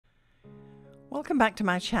Welcome back to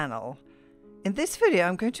my channel. In this video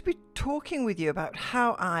I'm going to be talking with you about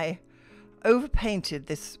how I overpainted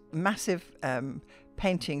this massive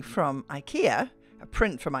painting from Ikea, a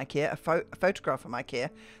print from Ikea, a photograph from Ikea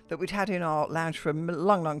that we'd had in our lounge for a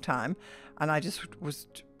long time, and I just was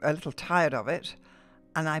a little tired of it,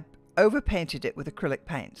 and I overpainted it with acrylic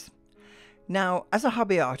paints. Now, as a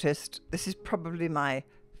hobby artist, this is probably my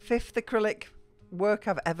 5th acrylic work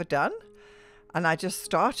I've ever done, and I just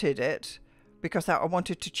started it because I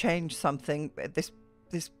wanted to change something. This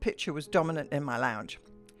picture was dominant in my lounge.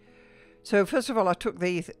 So first of all, I took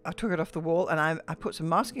it off the wall, and I put some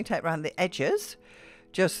masking tape around the edges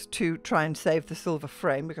just to try and save the silver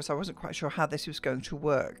frame, because I wasn't quite sure how this was going to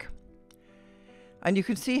work. And you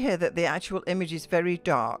can see here that the actual image is very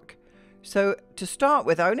dark. So to start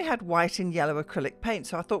with, I only had white and yellow acrylic paint.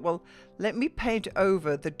 So I thought, well, let me paint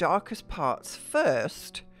over the darkest parts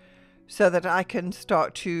first so that I can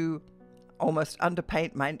start to almost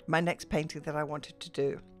underpaint my next painting that I wanted to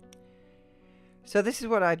do. So this is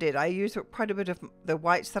what I did. I used quite a bit of the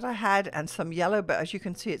whites that I had and some yellow, but as you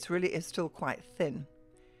can see, it's still quite thin.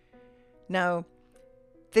 Now,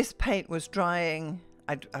 this paint was drying.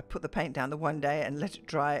 I put the paint down the one day and let it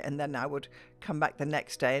dry, and then I would come back the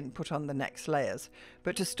next day and put on the next layers.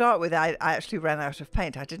 But to start with, I actually ran out of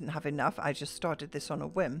paint. I didn't have enough. I just started this on a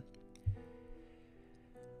whim.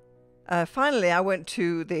 Finally, I went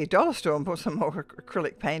to the dollar store and bought some more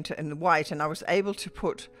acrylic paint in white, and I was able to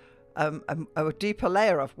put a deeper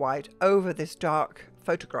layer of white over this dark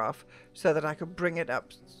photograph so that I could bring it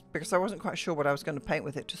up, because I wasn't quite sure what I was going to paint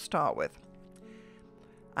with it to start with.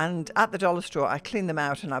 And at the dollar store, I cleaned them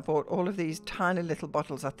out, and I bought all of these tiny little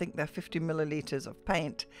bottles. I think they're 50 milliliters of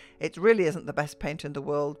paint. It really isn't the best paint in the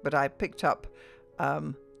world, but I picked up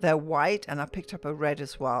their white, and I picked up a red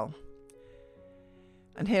as well.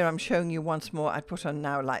 And here I'm showing you once more. I put on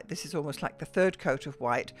now, like, this is almost like the 3rd coat of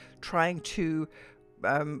white, trying to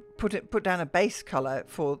put down a base color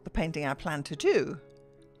for the painting I plan to do.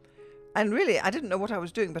 And really, I didn't know what I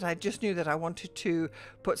was doing, but I just knew that I wanted to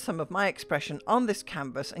put some of my expression on this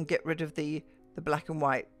canvas and get rid of the black and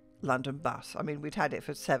white London bus. I mean, we'd had it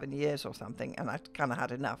for 7 years or something, and I'd kind of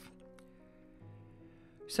had enough.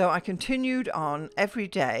 So I continued on every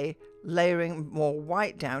day, layering more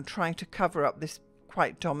white down, trying to cover up this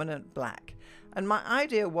quite dominant black. And my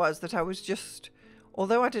idea was that I was just,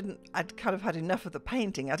 although I'd kind of had enough of the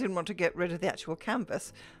painting, I didn't want to get rid of the actual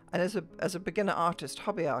canvas. And as a beginner artist,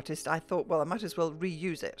 hobby artist, I thought, well, I might as well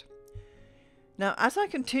reuse it. Now, as I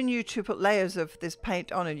continue to put layers of this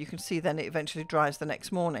paint on, and you can see then it eventually dries the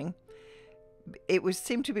next morning, it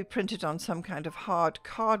seemed to be printed on some kind of hard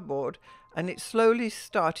cardboard, and it slowly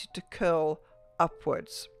started to curl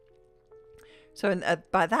upwards. So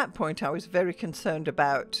by that point, I was very concerned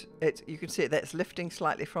about it. You can see that it's lifting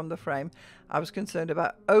slightly from the frame. I was concerned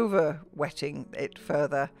about over wetting it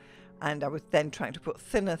further, and I was then trying to put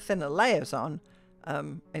thinner layers on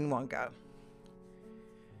in one go.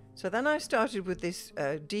 So then I started with this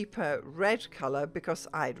deeper red color, because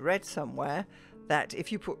I'd read somewhere that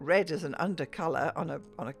if you put red as an undercolor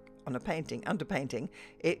on a painting, underpainting,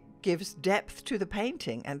 it gives depth to the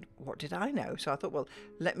painting. And what did I know? So I thought, well,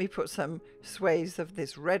 let me put some sways of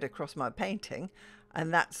this red across my painting,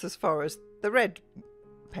 and that's as far as the red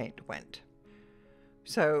paint went.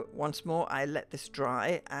 So once more, I let this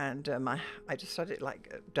dry, and I just started it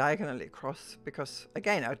like diagonally across, because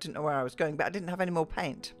again, I didn't know where I was going, but I didn't have any more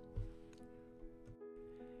paint.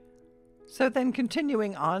 So then,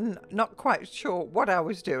 continuing on, not quite sure what I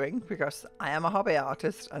was doing, because I am a hobby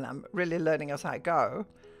artist and I'm really learning as I go,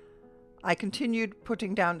 I continued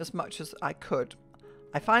putting down as much as I could.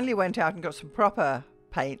 I finally went out and got some proper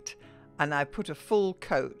paint, and I put a full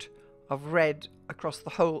coat of red across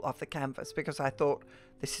the whole of the canvas, because I thought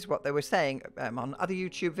this is what they were saying on other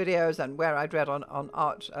YouTube videos, and where I'd read on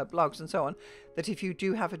art blogs and so on, that if you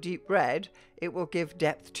do have a deep red, it will give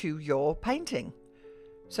depth to your painting.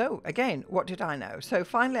 So again, what did I know? So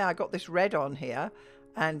finally I got this red on here,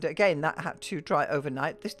 and again that had to dry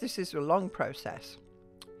overnight. This is a long process.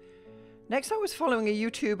 Next, I was following a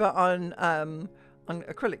YouTuber on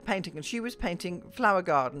acrylic painting, and she was painting flower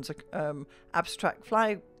gardens, abstract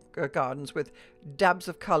flower gardens with dabs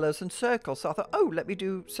of colors and circles. So I thought, oh, let me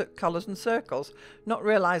do colors and circles, not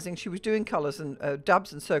realizing she was doing colors and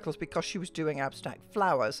dabs and circles because she was doing abstract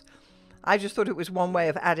flowers. I just thought it was one way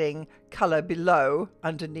of adding color below,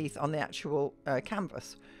 underneath on the actual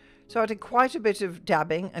canvas. So I did quite a bit of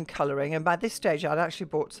dabbing and coloring, and by this stage I'd actually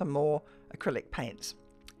bought some more acrylic paints.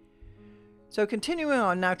 So continuing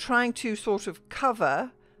on now, trying to sort of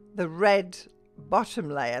cover the red bottom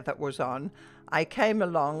layer that was on, I came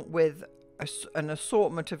along with an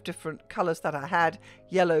assortment of different colours that I had,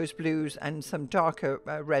 yellows, blues, and some darker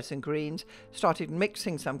reds and greens. Started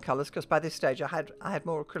mixing some colours, because by this stage I had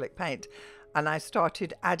more acrylic paint, and I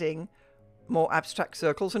started adding more abstract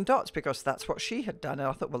circles and dots, because that's what she had done, and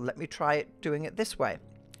I thought, well, let me try it doing it this way.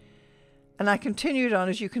 And I continued on,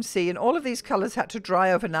 as you can see, and all of these colours had to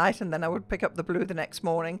dry overnight, and then I would pick up the blue the next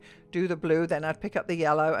morning, do the blue, then I'd pick up the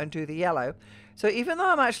yellow and do the yellow. So even though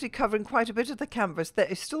I'm actually covering quite a bit of the canvas, there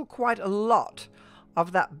is still quite a lot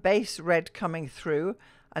of that base red coming through,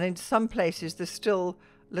 and in some places there's still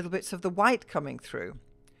little bits of the white coming through.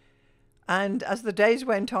 And as the days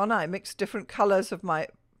went on, I mixed different colours of my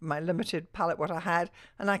limited palette, what I had,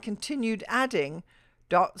 and I continued adding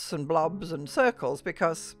dots and blobs and circles,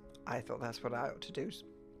 because I thought that's what I ought to do.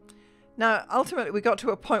 Now, ultimately, we got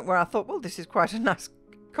to a point where I thought, well, this is quite a nice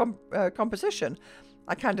composition.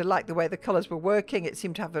 I kind of liked the way the colours were working. It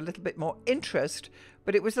seemed to have a little bit more interest,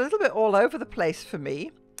 but it was a little bit all over the place for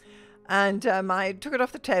me. And I took it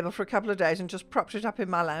off the table for a couple of days and just propped it up in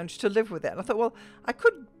my lounge to live with it. And I thought, well, I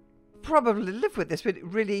could probably live with this, but it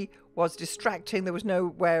really was distracting. There was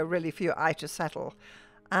nowhere really for your eye to settle.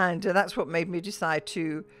 And that's what made me decide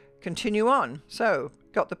to continue on. So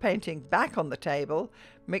got the painting back on the table,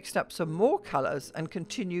 mixed up some more colours, and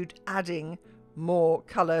continued adding more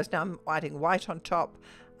colours. Now I'm adding white on top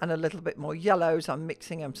and a little bit more yellows. I'm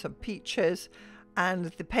mixing in some peaches, and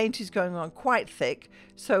the paint is going on quite thick,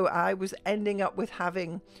 so I was ending up with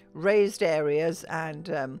having raised areas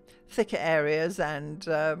and thicker areas, and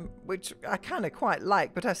which I kind of quite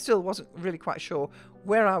like, but I still wasn't really quite sure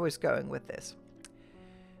where I was going with this.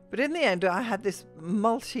 But in the end, I had this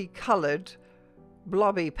multicoloured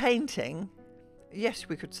blobby painting. Yes,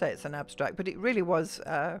 we could say it's an abstract, but it really was,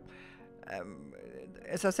 as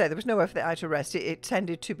I say, there was nowhere for the eye to rest. It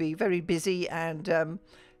tended to be very busy, and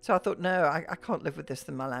so I thought, no, I can't live with this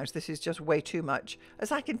in my lounge. This is just way too much.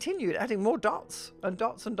 As I continued adding more dots and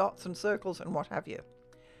dots and dots and circles and what have you.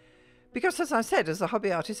 Because, as I said, as a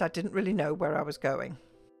hobby artist, I didn't really know where I was going.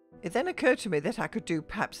 It then occurred to me that I could do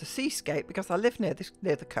perhaps a seascape, because I live near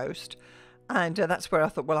the coast, and that's where I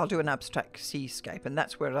thought, well, I'll do an abstract seascape, and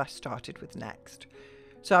that's where I started with next.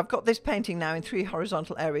 So I've got this painting now in 3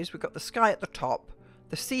 horizontal areas. We've got the sky at the top,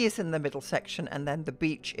 the sea is in the middle section, and then the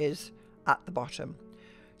beach is at the bottom.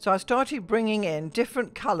 So I started bringing in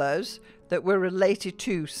different colours that were related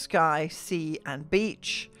to sky, sea, and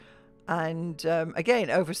beach. And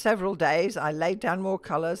again, over several days, I laid down more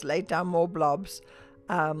colours, laid down more blobs.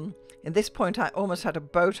 In this point, I almost had a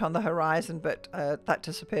boat on the horizon, but that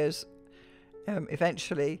disappears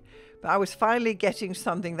eventually. But I was finally getting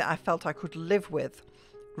something that I felt I could live with,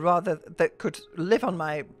 that could live on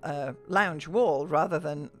my lounge wall rather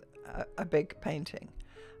than a big painting.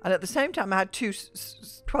 And at the same time, I had 2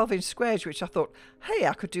 12-inch squares, which I thought, hey,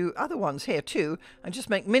 I could do other ones here too, and just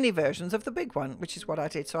make mini versions of the big one, which is what I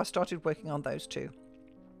did. So I started working on those too.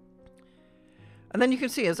 And then you can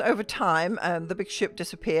see as over time, the big ship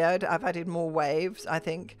disappeared. I've added more waves, I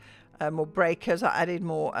think, more breakers. I added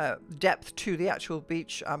more depth to the actual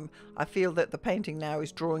beach. I feel that the painting now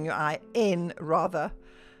is drawing your eye in rather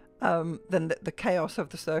than the chaos of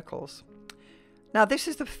the circles. Now this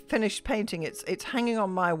is the finished painting. It's hanging on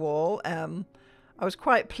my wall. I was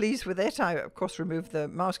quite pleased with it. I, of course, removed the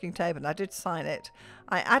masking tape and I did sign it.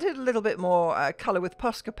 I added a little bit more colour with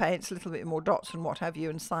Posca paints, a little bit more dots and what have you,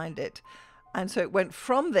 and signed it. And so it went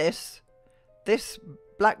from this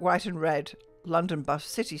black, white and red London bus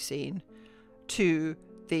city scene to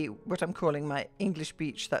what I'm calling my English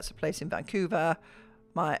beach. That's a place in Vancouver,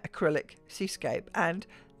 my acrylic seascape. And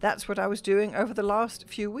that's what I was doing over the last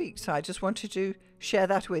few weeks. I just wanted to share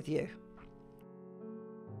that with you.